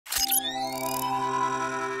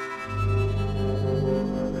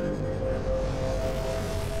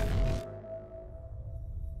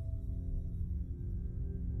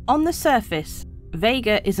On the surface,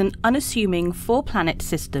 Vega is an unassuming 4-planet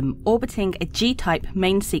system orbiting a G-type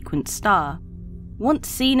main sequence star. Once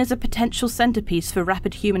seen as a potential centerpiece for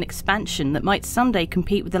rapid human expansion that might someday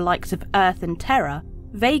compete with the likes of Earth and Terra,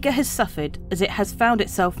 Vega has suffered as it has found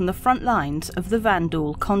itself on the front lines of the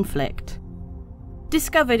Vanduul conflict.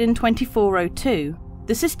 Discovered in 2402,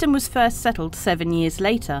 the system was first settled 7 years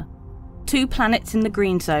later. 2 planets in the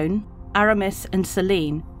Green Zone, Aramis and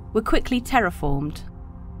Selene, were quickly terraformed.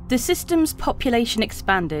 The system's population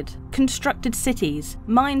expanded, constructed cities,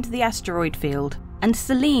 mined the asteroid field, and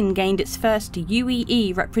Selene gained its first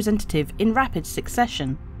UEE representative in rapid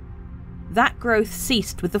succession. That growth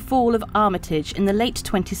ceased with the fall of Armitage in the late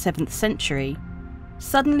 27th century.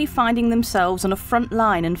 Suddenly finding themselves on a front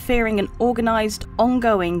line and fearing an organised,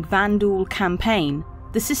 ongoing Vanduul campaign,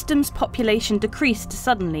 the system's population decreased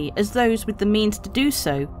suddenly as those with the means to do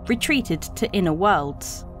so retreated to inner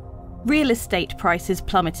worlds. Real estate prices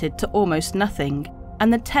plummeted to almost nothing,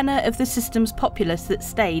 and the tenor of the system's populace that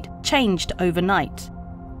stayed changed overnight.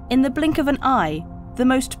 In the blink of an eye, the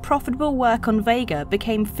most profitable work on Vega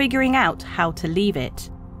became figuring out how to leave it.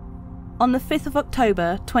 On the 5th of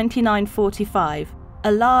October 2945,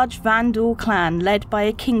 a large Vanduul clan led by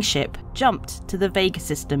a Kingship jumped to the Vega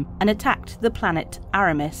system and attacked the planet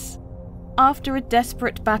Aramis. After a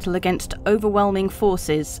desperate battle against overwhelming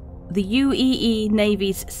forces, the UEE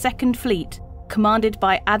Navy's Second Fleet, commanded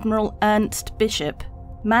by Admiral Ernst Bishop,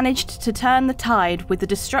 managed to turn the tide with the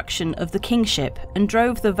destruction of the Kingship and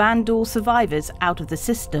drove the Vanduul survivors out of the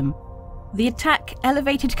system. The attack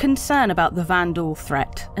elevated concern about the Vanduul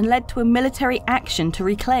threat and led to a military action to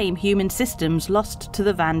reclaim human systems lost to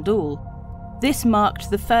the Vanduul. This marked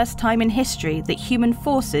the first time in history that human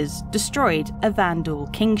forces destroyed a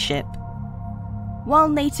Vanduul Kingship. While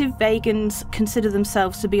native Vegans consider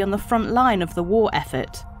themselves to be on the front line of the war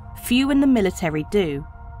effort, few in the military do.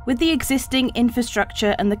 With the existing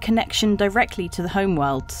infrastructure and the connection directly to the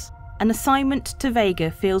homeworlds, an assignment to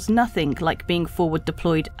Vega feels nothing like being forward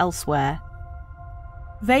deployed elsewhere.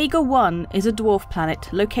 Vega 1 is a dwarf planet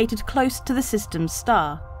located close to the system's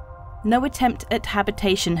star. No attempt at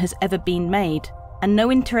habitation has ever been made, and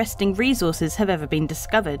no interesting resources have ever been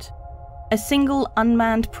discovered. A single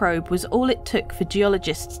unmanned probe was all it took for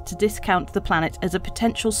geologists to discount the planet as a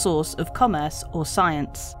potential source of commerce or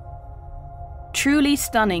science. Truly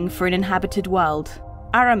stunning for an inhabited world,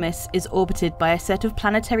 Aramis is orbited by a set of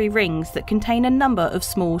planetary rings that contain a number of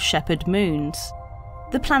small shepherd moons.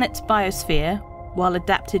 The planet's biosphere, while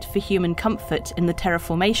adapted for human comfort in the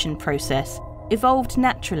terraformation process, evolved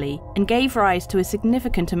naturally and gave rise to a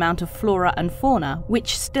significant amount of flora and fauna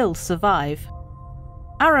which still survive.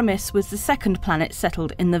 Aramis was the second planet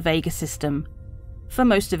settled in the Vega system. For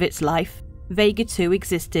most of its life, Vega 2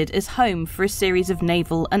 existed as home for a series of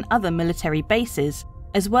naval and other military bases,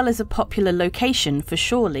 as well as a popular location for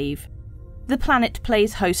shore leave. The planet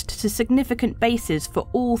plays host to significant bases for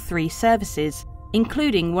all 3 services,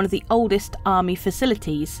 including one of the oldest army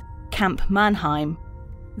facilities, Camp Mannheim.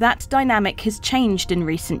 That dynamic has changed in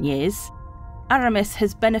recent years. Aramis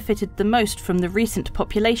has benefited the most from the recent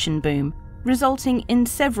population boom, resulting in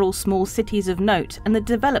several small cities of note and the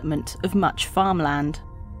development of much farmland.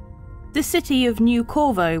 The city of New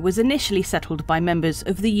Corvo was initially settled by members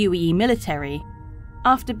of the UEE military.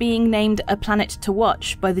 After being named a planet to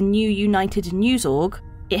watch by the New United News Org,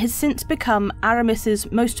 it has since become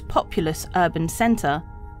Aramis's most populous urban centre.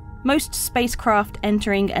 Most spacecraft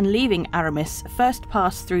entering and leaving Aramis first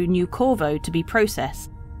pass through New Corvo to be processed.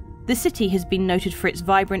 The city has been noted for its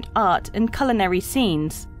vibrant art and culinary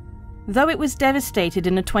scenes. Though it was devastated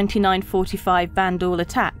in a 2945 Vanduul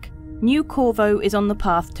attack, New Corvo is on the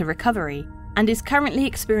path to recovery, and is currently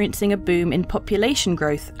experiencing a boom in population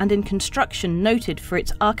growth and in construction noted for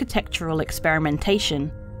its architectural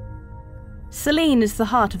experimentation. Selene is the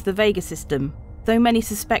heart of the Vega system, though many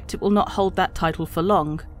suspect it will not hold that title for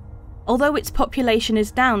long. Although its population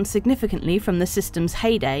is down significantly from the system's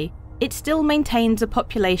heyday, it still maintains a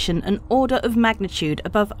population an order of magnitude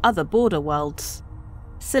above other border worlds.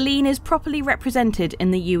 Selene is properly represented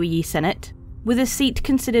in the UEE Senate, with a seat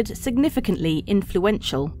considered significantly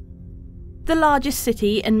influential. The largest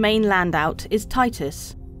city and main landout is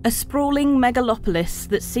Titus, a sprawling megalopolis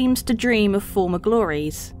that seems to dream of former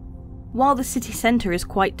glories. While the city centre is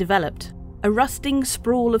quite developed, a rusting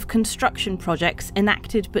sprawl of construction projects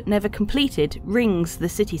enacted but never completed rings the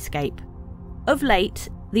cityscape. Of late,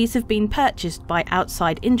 these have been purchased by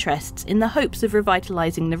outside interests in the hopes of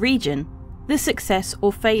revitalising the region. The success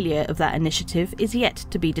or failure of that initiative is yet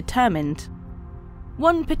to be determined.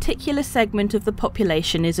 One particular segment of the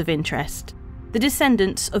population is of interest: the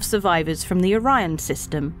descendants of survivors from the Orion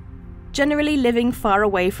system. Generally living far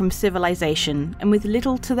away from civilization and with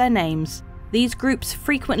little to their names, these groups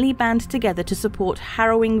frequently band together to support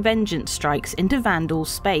harrowing vengeance strikes into Vanduul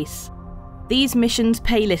space. These missions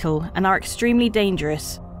pay little and are extremely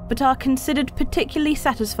dangerous, but are considered particularly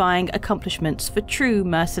satisfying accomplishments for true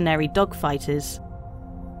mercenary dogfighters.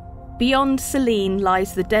 Beyond Selene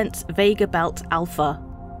lies the dense Vega Belt Alpha.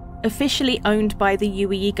 Officially owned by the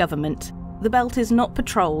UEE government, the belt is not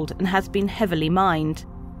patrolled and has been heavily mined.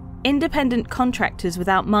 Independent contractors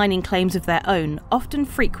without mining claims of their own often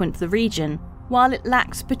frequent the region. While it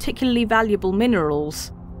lacks particularly valuable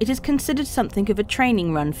minerals, it is considered something of a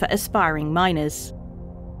training run for aspiring miners.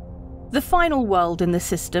 The final world in the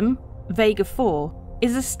system, Vega 4,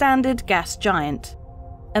 is a standard gas giant.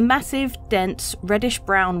 A massive, dense,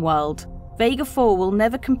 reddish-brown world, Vega 4 will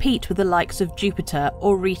never compete with the likes of Jupiter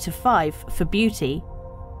or Rita 5 for beauty.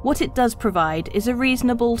 What it does provide is a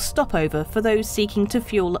reasonable stopover for those seeking to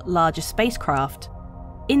fuel larger spacecraft.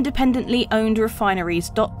 Independently owned refineries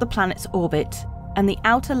dot the planet's orbit, and the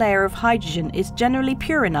outer layer of hydrogen is generally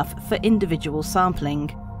pure enough for individual sampling.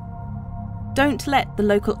 Don't let the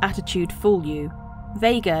local attitude fool you.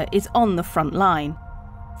 Vega is on the front line.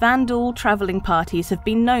 Vanduul travelling parties have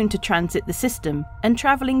been known to transit the system, and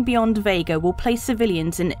travelling beyond Vega will place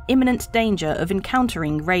civilians in imminent danger of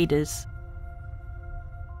encountering raiders.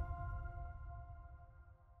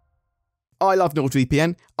 I love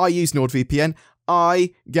NordVPN. I use NordVPN. I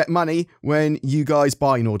get money when you guys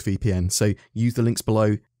buy NordVPN. So use the links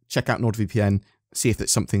below, check out NordVPN, see if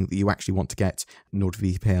it's something that you actually want to get.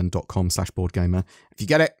 nordvpn.com/BoredGamer. If you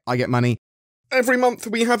get it, I get money. Every month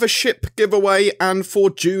we have a ship giveaway, and for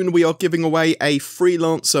June we are giving away a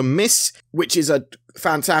Freelancer Miss, which is a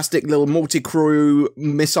fantastic little multi-crew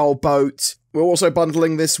missile boat. We're also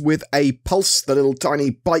bundling this with a Pulse, the little tiny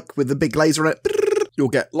bike with the big laser on it. You'll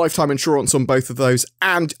get lifetime insurance on both of those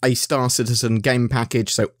and a Star Citizen game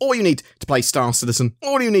package. So all you need to play Star Citizen,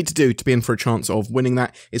 all you need to do to be in for a chance of winning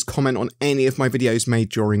that is comment on any of my videos made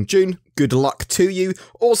during June. Good luck to you.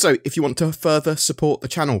 Also, if you want to further support the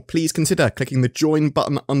channel, please consider clicking the join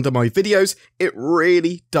button under my videos. It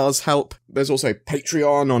really does help. There's also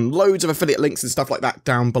Patreon on loads of affiliate links and stuff like that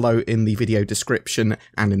down below in the video description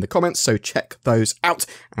and in the comments, so check those out,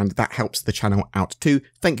 and that helps the channel out too.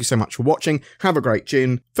 Thank you so much for watching. Have a great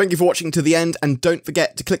June. Thank you for watching to the end, and don't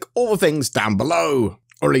forget to click all the things down below,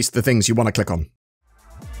 or at least the things you want to click on.